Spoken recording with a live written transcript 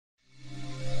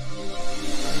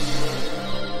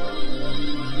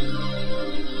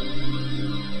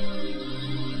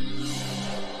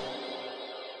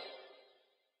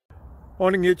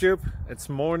Morning YouTube, it's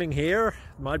morning here.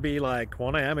 It might be like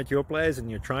 1 a.m. at your place and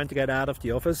you're trying to get out of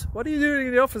the office. What are you doing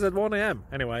in the office at 1 a.m?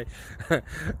 Anyway,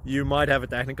 you might have a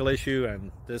technical issue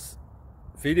and this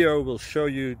video will show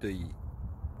you the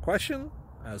question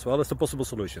as well as the possible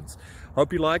solutions.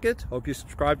 Hope you like it, hope you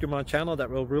subscribe to my channel. That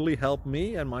will really help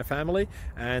me and my family,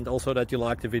 and also that you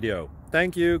like the video.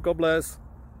 Thank you, God bless.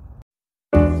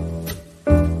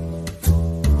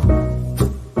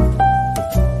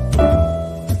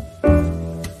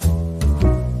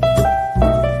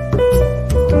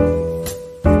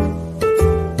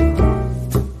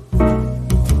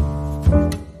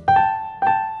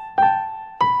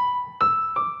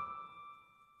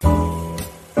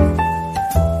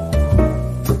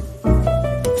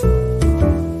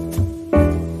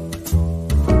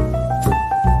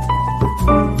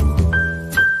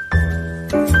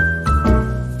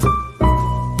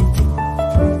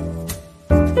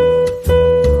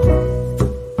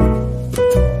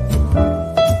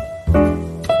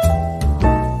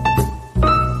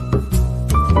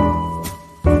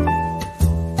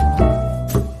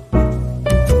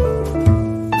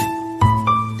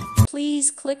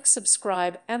 Please click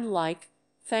subscribe and like.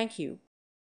 Thank you.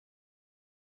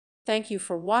 Thank you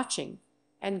for watching,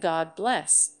 and God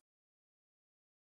bless.